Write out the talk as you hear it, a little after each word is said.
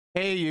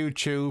Hey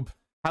YouTube,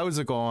 how's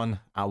it going?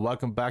 And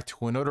welcome back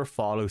to another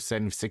Fallout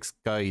 76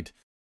 guide.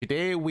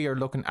 Today we are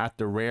looking at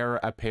the rare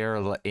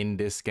apparel in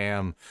this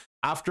game.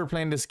 After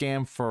playing this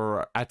game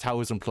for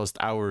 1,000+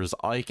 hours,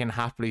 I can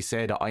happily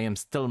say that I am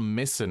still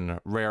missing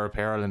rare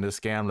apparel in this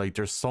game. Like,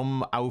 there's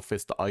some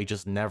outfits that I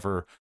just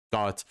never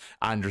got,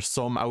 and there's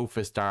some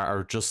outfits that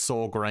are just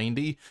so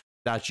grindy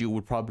that you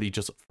would probably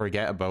just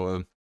forget about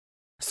them.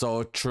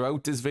 So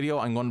throughout this video,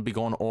 I'm going to be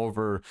going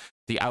over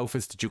the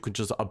outfits that you can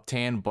just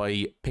obtain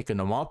by picking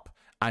them up.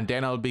 And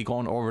then I'll be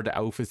going over the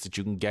outfits that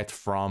you can get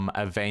from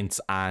events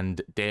and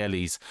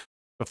dailies.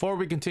 Before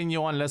we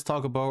continue on, let's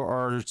talk about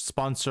our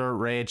sponsor,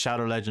 Raid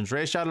Shadow Legends.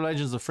 Raid Shadow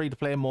Legends is a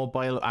free-to-play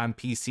mobile and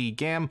PC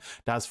game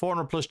that has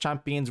 400+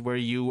 champions where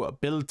you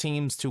build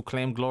teams to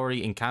claim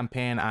glory in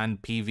campaign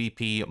and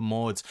PvP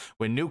modes,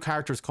 with new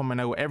characters coming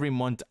out every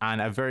month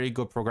and a very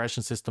good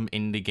progression system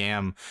in the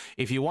game.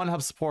 If you want to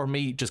help support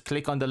me, just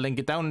click on the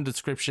link down in the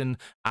description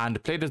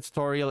and play the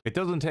tutorial. It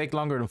doesn't take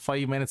longer than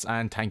 5 minutes,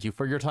 and thank you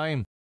for your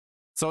time.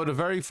 So the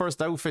very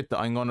first outfit that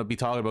I'm going to be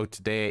talking about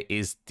today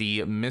is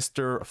the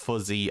Mr.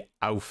 Fuzzy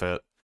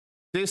outfit.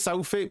 This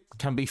outfit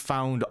can be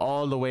found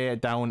all the way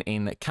down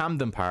in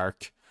Camden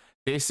Park.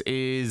 This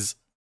is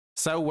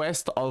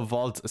southwest of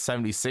Vault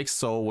 76,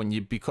 so when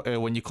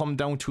you come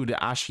down to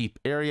the ash heap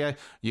area,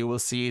 you will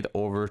see it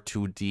over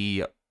to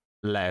the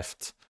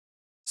left.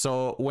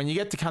 So when you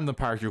get to Camden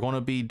Park, you're going to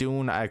be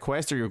doing a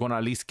quest, or you're going to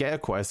at least get a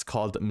quest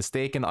called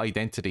Mistaken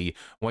Identity.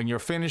 When you're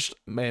finished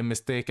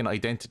Mistaken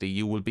Identity,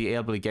 you will be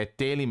able to get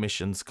daily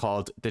missions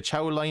called the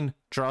Chow Line,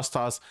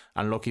 Drostos,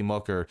 and Lucky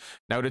Mucker.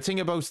 Now, the thing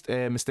about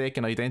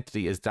Mistaken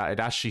Identity is that it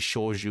actually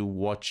shows you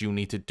what you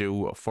need to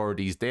do for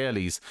these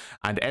dailies.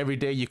 And every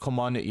day you come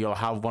on, you'll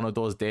have one of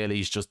those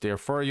dailies just there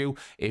for you.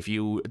 If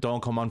you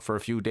don't come on for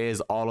a few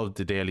days, all of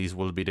the dailies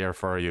will be there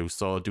for you.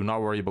 So do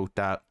not worry about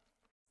that.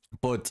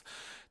 But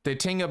the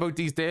thing about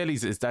these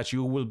dailies is that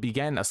you will be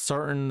getting a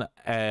certain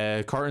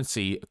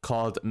currency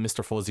called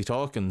Mr. Fuzzy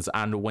tokens,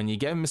 and when you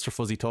get Mr.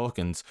 Fuzzy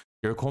tokens,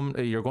 you're going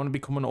to be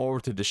coming over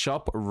to the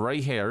shop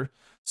right here.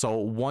 So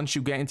once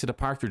you get into the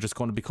park, you're just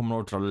going to be coming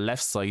over to the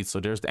left side.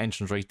 So there's the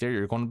entrance right there.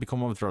 You're going to be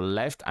coming over to the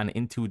left and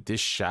into this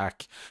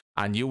shack,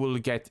 and you will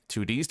get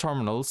to these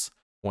terminals.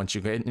 Once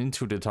you get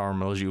into the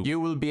terminals, you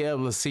will be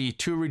able to see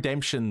 2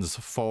 redemptions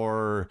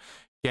for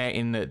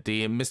getting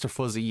the Mr.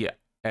 Fuzzy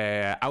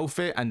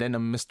outfit and then a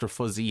Mr.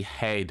 Fuzzy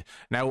head.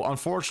 Now,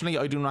 unfortunately,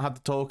 I do not have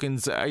the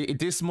tokens.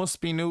 This must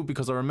be new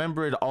because I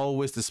remember it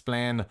always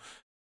displaying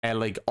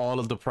like all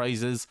of the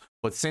prizes,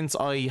 but since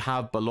I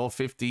have below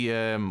 50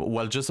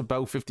 well, just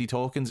about 50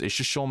 tokens, it's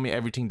just showing me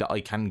everything that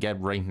I can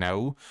get right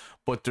now.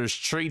 But there's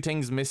 3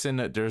 things missing.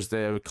 There's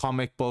the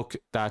comic book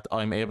that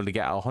I'm able to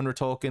get 100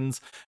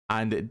 tokens,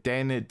 and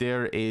then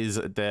there is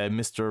the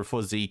Mr.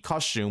 Fuzzy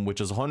costume,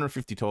 which is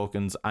 150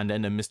 tokens, and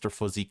then the Mr.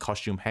 Fuzzy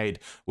costume head,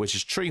 which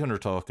is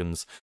 300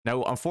 tokens.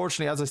 Now,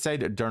 unfortunately, as I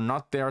said, they're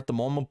not there at the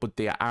moment, but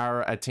they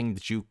are a thing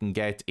that you can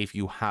get if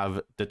you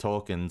have the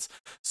tokens.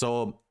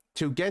 So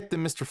to get the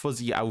Mr.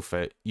 Fuzzy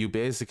outfit, you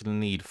basically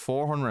need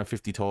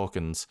 450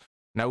 tokens.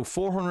 Now,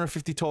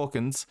 450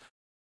 tokens,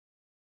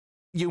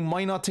 you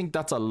might not think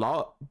that's a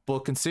lot, but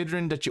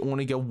considering that you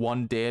only get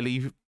 1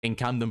 daily in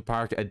Camden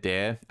Park a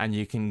day, and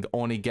you can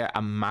only get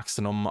a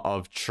maximum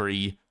of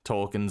 3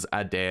 tokens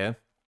a day,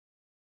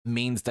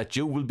 means that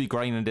you will be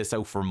grinding this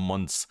out for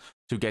months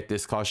to get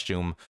this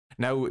costume.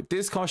 Now,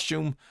 this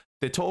costume,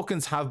 the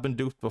tokens have been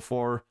duped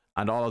before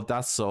and all of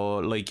that, so,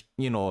 like,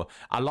 you know,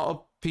 a lot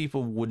of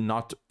people would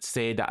not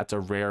say that it's a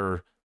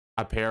rare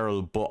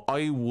apparel, but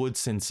I would,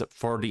 since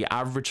for the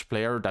average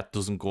player that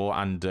doesn't go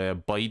and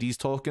buy these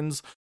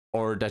tokens,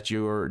 or that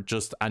you're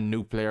just a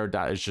new player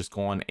that is just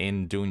going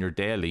in doing your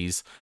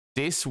dailies,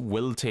 this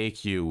will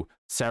take you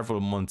several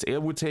months.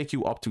 It would take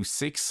you up to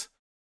 6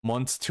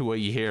 months to a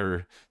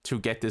year to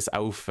get this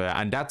outfit,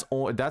 and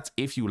that's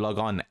if you log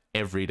on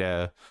every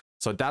day.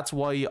 So that's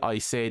why I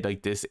say,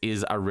 like, this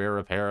is a rare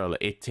apparel.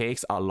 It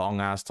takes a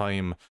long ass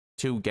time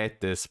to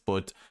get this,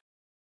 but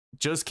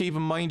just keep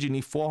in mind you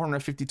need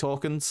 450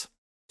 tokens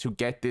to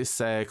get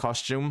this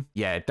costume.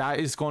 Yeah, that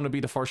is going to be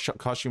the first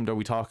costume that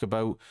we talk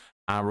about,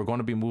 and we're going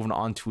to be moving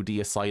on to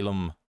the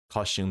asylum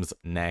costumes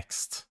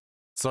next.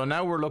 So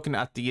now we're looking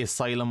at the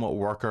asylum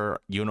worker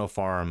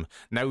uniform.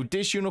 Now,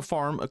 this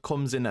uniform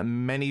comes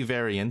in many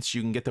variants.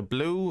 You can get the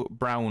blue,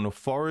 brown,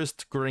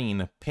 forest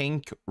green,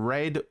 pink,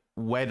 red,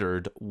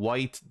 weathered,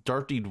 white,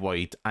 dirtied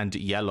white, and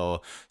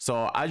yellow.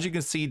 So as you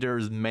can see,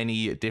 there's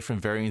many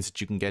different variants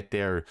that you can get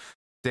there.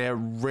 The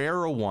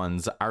rarer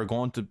ones are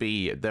going to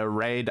be the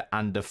red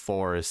and the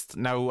forest.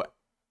 Now,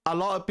 a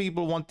lot of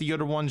people want the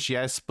other ones,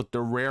 yes, but the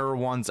rarer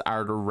ones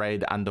are the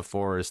red and the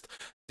forest.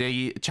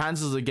 The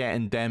chances of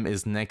getting them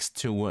is next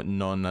to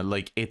none.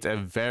 Like, it's a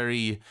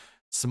very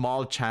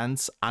small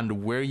chance,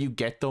 and where you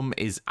get them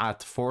is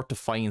at Fort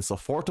Defiance. So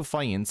Fort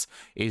Defiance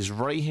is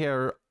right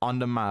here on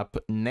the map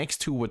next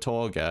to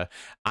Watoga,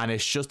 and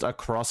it's just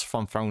across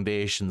from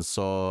Foundation.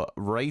 So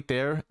right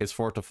there is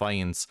Fort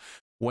Defiance.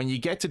 When you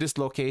get to this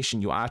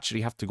location, you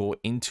actually have to go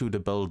into the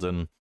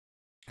building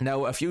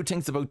Now, a few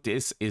things about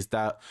this is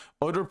that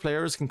other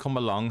players can come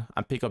along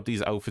and pick up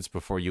these outfits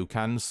before you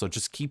can, so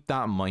just keep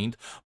that in mind.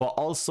 But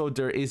also,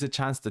 there is a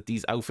chance that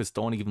these outfits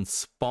don't even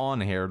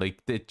spawn here. Like,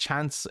 the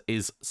chance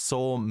is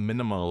so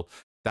minimal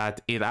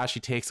that it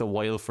actually takes a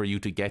while for you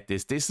to get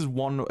this. This is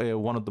one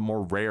of the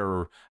more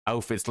rare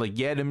outfits. Like,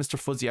 yeah, the Mr.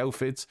 Fuzzy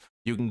outfits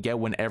you can get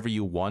whenever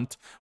you want,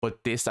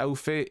 but this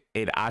outfit,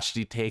 it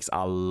actually takes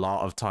a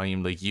lot of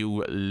time. Like,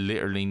 you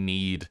literally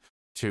need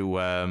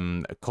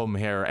to come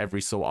here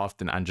every so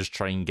often and just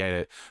try and get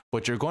it.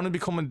 But you're going to be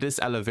coming to this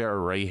elevator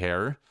right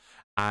here,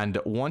 and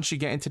once you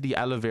get into the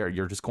elevator,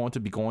 you're just going to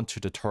be going to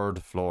the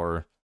 3rd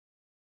floor.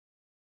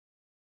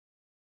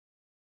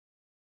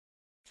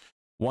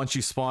 Once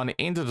you spawn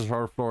into the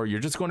 3rd floor, you're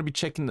just going to be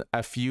checking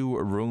a few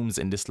rooms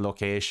in this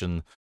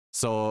location.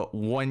 So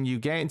when you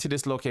get into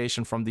this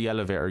location from the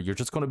elevator, you're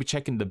just going to be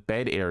checking the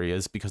bed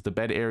areas, because the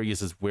bed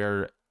areas is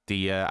where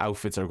the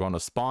outfits are going to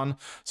spawn.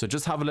 So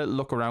just have a little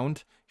look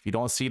around. If you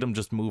don't see them,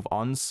 just move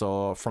on.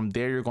 So from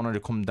there, you're going to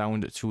come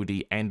down to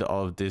the end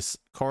of this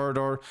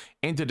corridor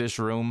into this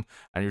room,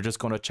 and you're just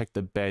going to check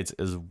the beds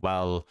as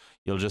well.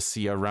 You'll just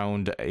see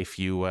around if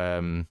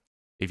you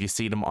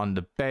see them on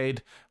the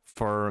bed.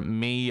 For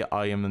me,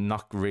 I am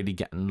not really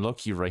getting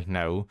lucky right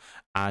now.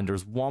 And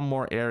there's one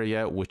more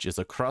area which is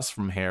across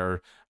from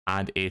here,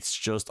 and it's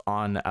just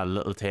on a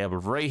little table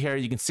right here.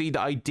 You can see that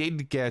I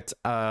did get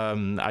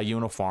a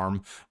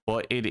uniform,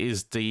 but it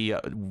is the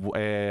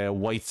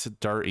white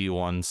dirty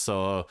one.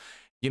 So,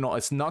 you know,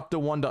 it's not the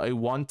one that I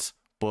want,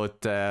 but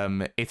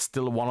it's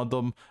still one of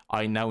them.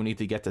 I now need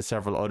to get to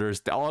several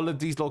others. All of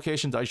these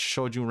locations I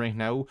showed you right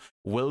now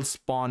will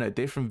spawn at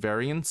different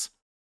variants.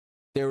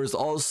 There is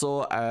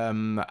also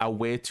a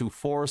way to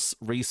force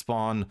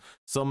respawn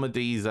some of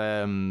these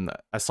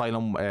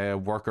asylum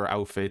worker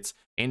outfits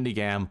in the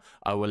game.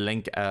 I will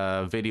link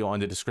a video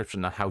in the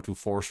description on how to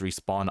force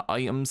respawn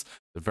items.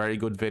 A very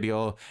good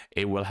video.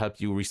 It will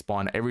help you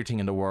respawn everything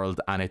in the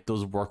world, and it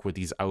does work with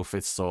these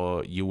outfits,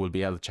 so you will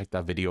be able to check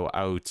that video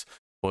out.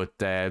 But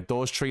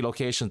those 3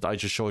 locations I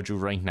just showed you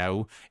right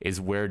now is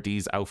where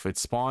these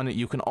outfits spawn.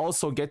 You can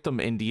also get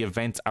them in the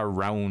event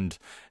around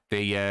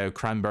the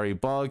Cranberry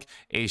Bog.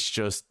 It's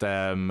just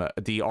the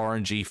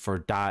RNG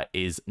for that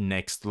is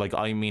next. Like,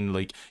 I mean,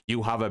 like,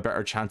 you have a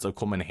better chance of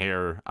coming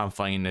here and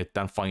finding it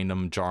than find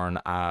them during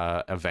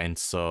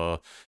events. So,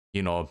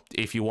 you know,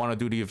 if you want to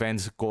do the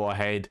events, go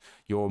ahead.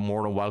 You're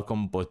more than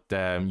welcome, but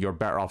you're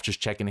better off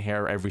just checking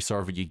here every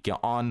server you get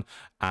on,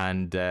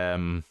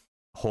 and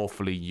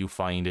hopefully you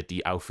find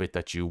the outfit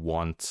that you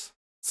want.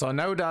 So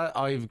now that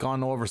I've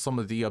gone over some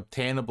of the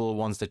obtainable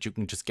ones that you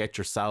can just get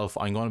yourself,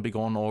 I'm going to be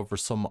going over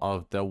some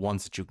of the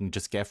ones that you can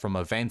just get from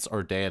events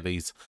or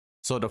dailies.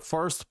 So the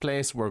first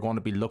place we're going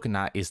to be looking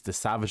at is the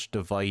Savage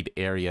Divide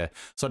area.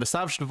 So the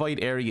Savage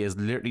Divide area is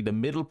literally the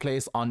middle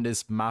place on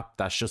this map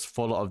that's just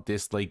full of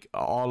this, like,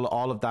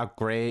 all of that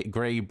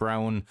gray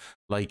brown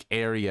like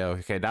area.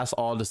 Okay, that's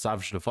all the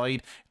Savage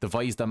Divide.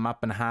 Divides the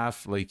map in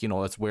half, like, you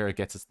know, that's where it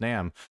gets its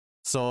name.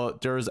 So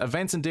there's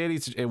events and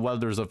dailies. Well,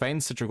 there's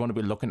events that you're going to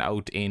be looking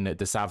out in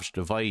the Savage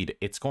Divide.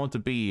 It's going to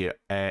be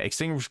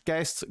Extinguished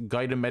Guests,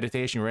 Guided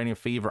Meditation, Uranium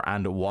Fever,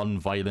 and One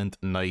Violent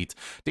Night.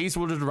 These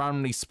will just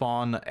randomly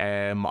spawn.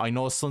 I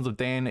know Sons of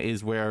Dane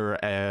is where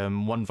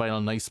One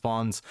Violent Night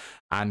spawns,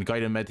 and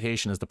Guided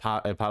Meditation is the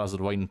Palace of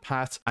the Winding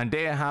Path. And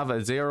they have a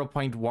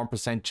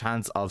 0.1%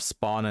 chance of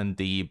spawning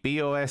the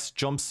BOS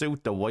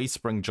jumpsuit, the White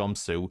Spring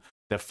jumpsuit,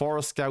 the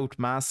Forest Scout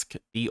mask,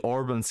 the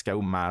Urban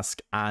Scout mask,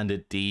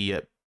 and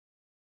the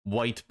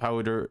white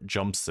powder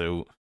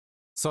jumpsuit.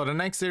 So the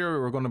next area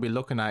we're going to be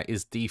looking at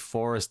is the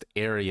forest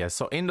area.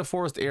 So in the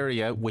forest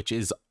area, which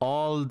is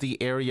all the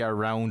area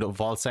around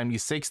Vault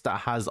 76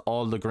 that has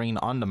all the green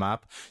on the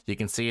map, you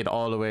can see it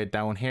all the way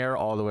down here,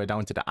 all the way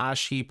down to the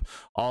ash heap,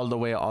 all the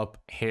way up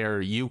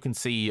here. You can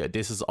see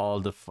this is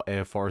all the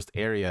forest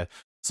area.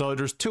 So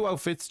there's 2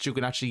 outfits you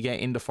can actually get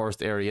in the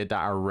forest area that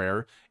are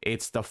rare.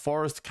 It's the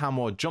forest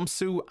camo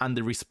jumpsuit and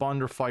the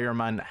responder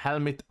fireman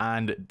helmet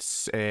and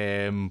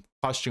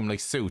costume like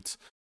suit.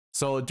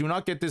 So do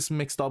not get this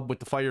mixed up with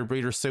the fire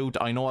breather suit.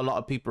 I know a lot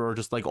of people are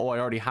just like, oh, I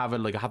already have it,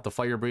 like I have the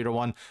fire breather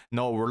one.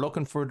 No, we're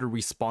looking for the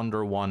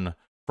responder one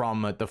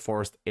from the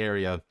forest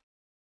area.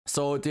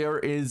 So there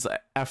is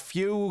a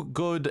few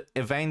good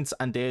events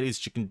and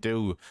dailies you can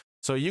do.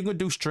 So you can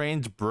do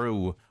Strange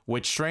Brew.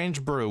 With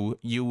Strange Brew,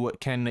 you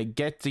can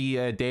get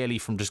the daily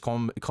from just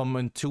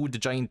coming to the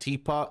giant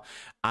teapot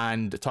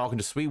and talking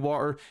to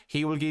Sweetwater.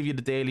 He will give you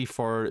the daily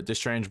for the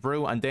Strange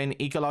Brew. And then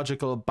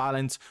Ecological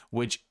Balance,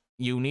 which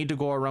you need to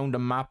go around the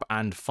map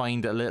and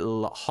find a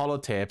little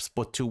holotapes.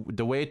 But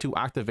the way to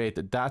activate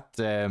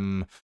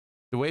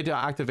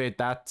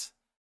that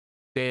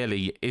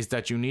daily is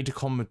that you need to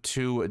come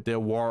to the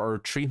water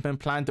treatment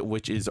plant,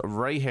 which is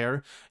right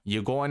here.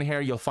 You go in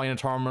here, you'll find a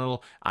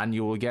terminal, and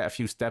you will get a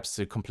few steps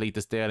to complete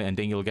this daily, and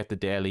then you'll get the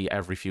daily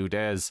every few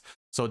days.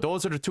 So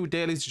those are the 2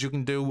 dailies that you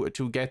can do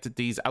to get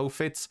these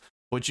outfits.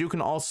 But you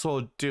can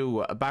also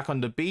do Back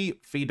on the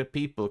Beat, Feed the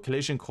People,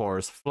 Collision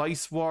Course, Fly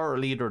Swar,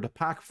 Leader of the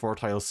Pack,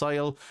 Fertile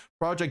Soil,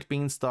 Project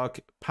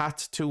Beanstalk,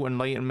 Path to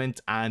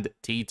Enlightenment, and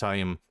Tea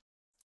Time.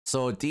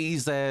 So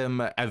these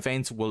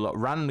events will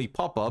randomly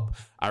pop up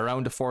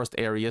around the forest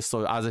area.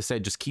 So as I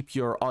said, just keep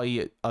your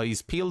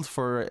eyes peeled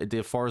for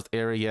the forest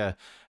area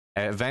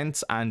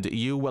events, and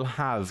you will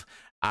have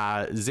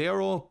a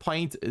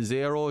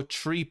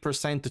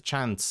 0.03%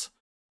 chance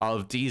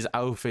of these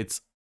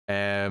outfits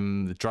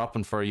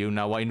dropping for you.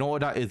 Now I know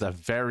that is a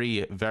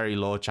very, very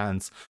low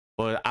chance,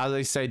 but as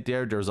I said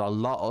there's a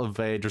lot of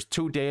there's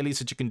 2 dailies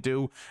that you can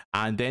do,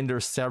 and then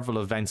there's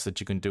several events that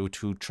you can do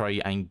to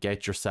try and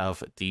get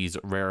yourself these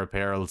rare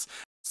apparels.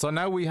 So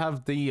now we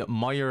have the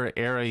Mire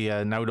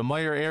area. Now the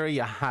Mire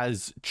area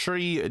has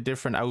 3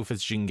 different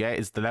outfits you can get.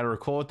 It's the leather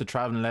coat, the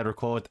traveling leather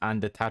coat,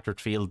 and the tattered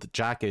field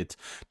jacket.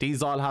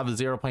 These all have a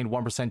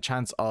 0.1%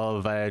 chance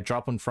of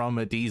dropping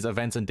from these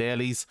events and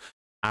dailies.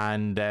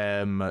 And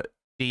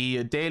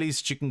the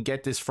dailies you can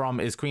get this from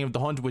is Queen of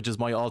the Hunt, which is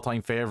my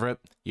all-time favorite.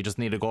 You just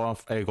need to go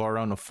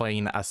around and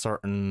find a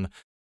certain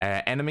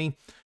enemy.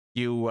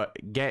 You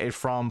get it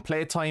from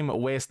Playtime,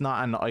 Waste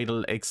Not, and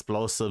Idle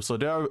Explosive. So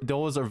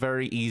those are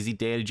very easy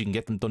dailies. You can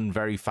get them done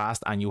very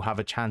fast, and you have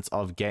a chance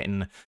of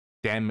getting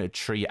them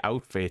 3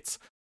 outfits.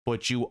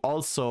 But you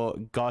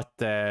also got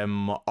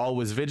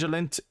Always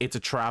Vigilant, It's a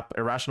Trap,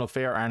 Irrational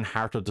Fear, and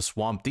Heart of the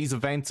Swamp. These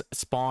events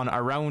spawn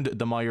around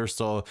the mire,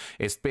 so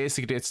it's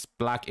basically this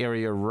black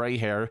area right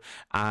here.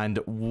 And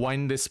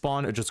when they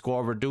spawn, just go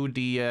over, do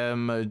the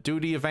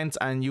events,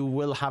 and you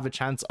will have a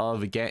chance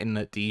of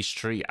getting these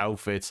 3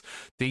 outfits.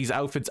 These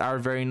outfits are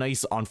very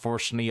nice.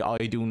 Unfortunately,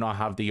 I do not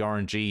have the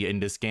RNG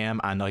in this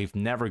game, and I've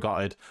never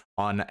got it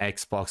on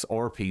Xbox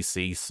or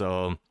PC.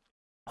 So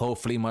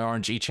hopefully my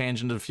RNG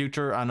change in the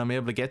future and I'm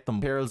able to get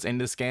them apparels in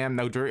this game.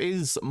 Now there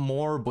is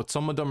more, but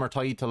some of them are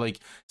tied to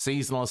like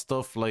seasonal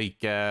stuff,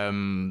 like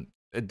the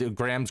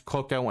Graham's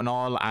Cookout and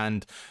all,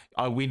 and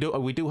we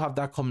do have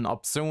that coming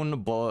up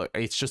soon. But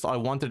it's just I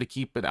wanted to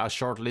keep it a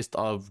short list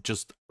of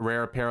just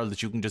rare apparel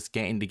that you can just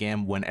get in the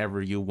game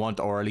whenever you want,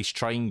 or at least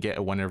try and get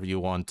it whenever you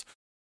want.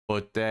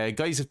 But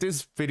guys, if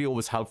this video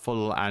was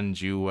helpful and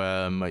you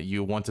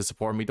want to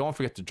support me, don't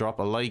forget to drop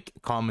a like,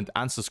 comment,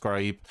 and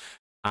subscribe.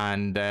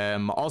 And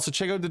also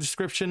check out the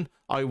description.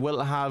 I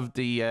will have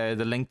the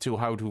link to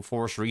how to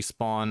force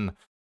respawn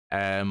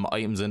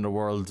items in the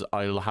world.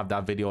 I'll have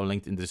that video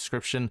linked in the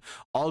description.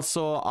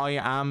 Also, I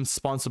am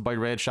sponsored by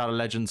Raid Shadow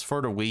Legends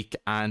for the week,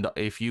 and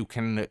if you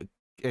can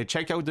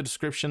check out the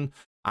description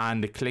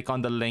and click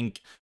on the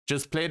link,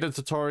 just play the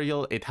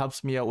tutorial. It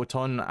helps me out a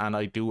ton and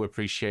I do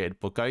appreciate it.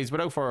 But guys,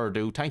 without further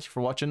ado, thank you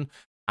for watching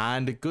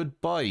and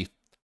goodbye.